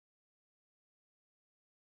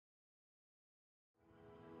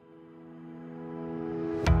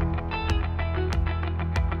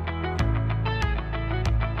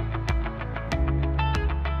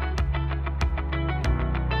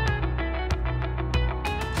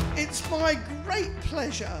It's my great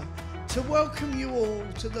pleasure to welcome you all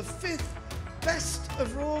to the 5th Best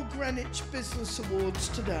of Royal Greenwich Business Awards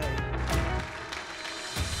today.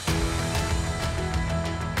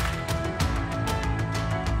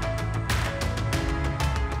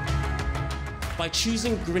 By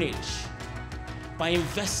choosing Greenwich, by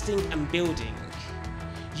investing and building,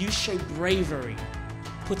 you show bravery,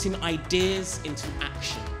 putting ideas into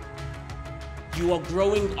action. You are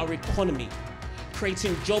growing our economy,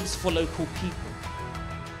 creating jobs for local people,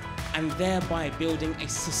 and thereby building a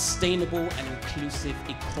sustainable and inclusive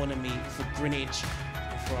economy for Greenwich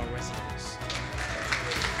and for our residents.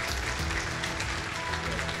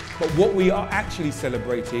 But what we are actually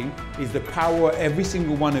celebrating is the power of every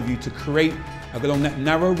single one of you to create, along that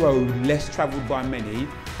narrow road, less travelled by many,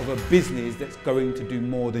 of a business that's going to do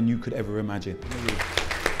more than you could ever imagine.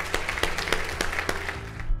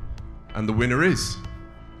 And the winner is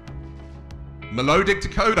Melodic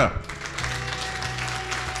Dakota.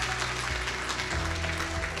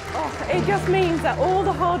 Oh, it just means that all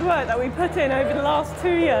the hard work that we put in over the last 2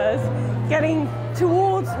 years, getting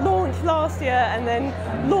towards launch last year and then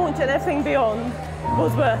launch and everything beyond,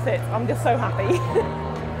 was worth it. I'm just so happy.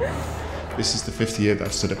 This is the 5th year that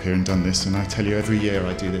I've stood up here and done this, and I tell you, every year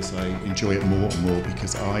I do this, I enjoy it more and more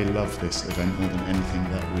because I love this event more than anything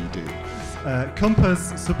that we do.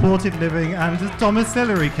 Compass, supported living and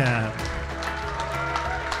domiciliary care.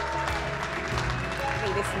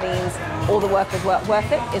 This means all the work was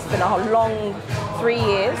worth it. It's been a long 3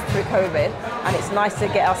 years through COVID, and it's nice to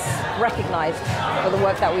get us recognised for the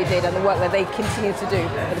work that we did and the work that they continue to do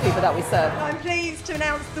for the people that we serve. I'm pleased to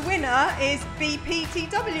announce the winner is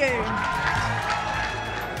BPTW.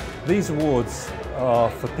 These awards are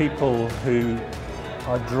for people who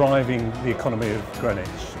are driving the economy of Greenwich,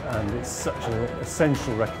 and it's such an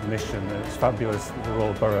essential recognition, and it's fabulous that the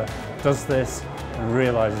Royal Borough does this and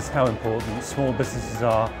realises how important small businesses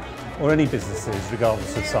are, or any businesses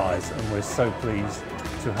regardless of size, and we're so pleased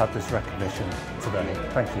to have this recognition today.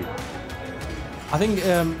 Thank you. I think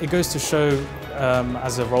it goes to show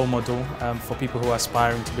as a role model for people who are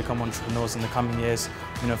aspiring to become entrepreneurs in the coming years,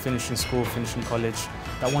 you know, finishing school, finishing college,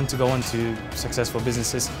 that want to go on to successful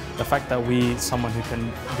businesses. The fact that someone who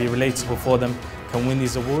can be relatable for them, can win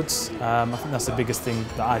these awards, I think that's the biggest thing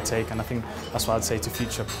that I take, and I think that's what I'd say to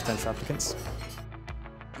future potential applicants.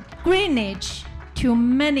 Greenwich, to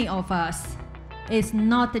many of us, is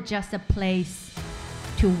not just a place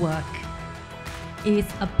to work.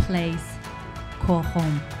 It's a place called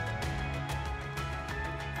home.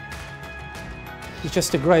 It's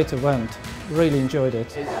just a great event. Really enjoyed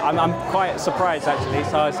it. I'm quite surprised actually,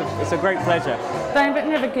 so it's a great pleasure. Don't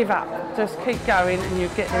never give up. Just keep going and you'll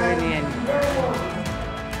get there in the end.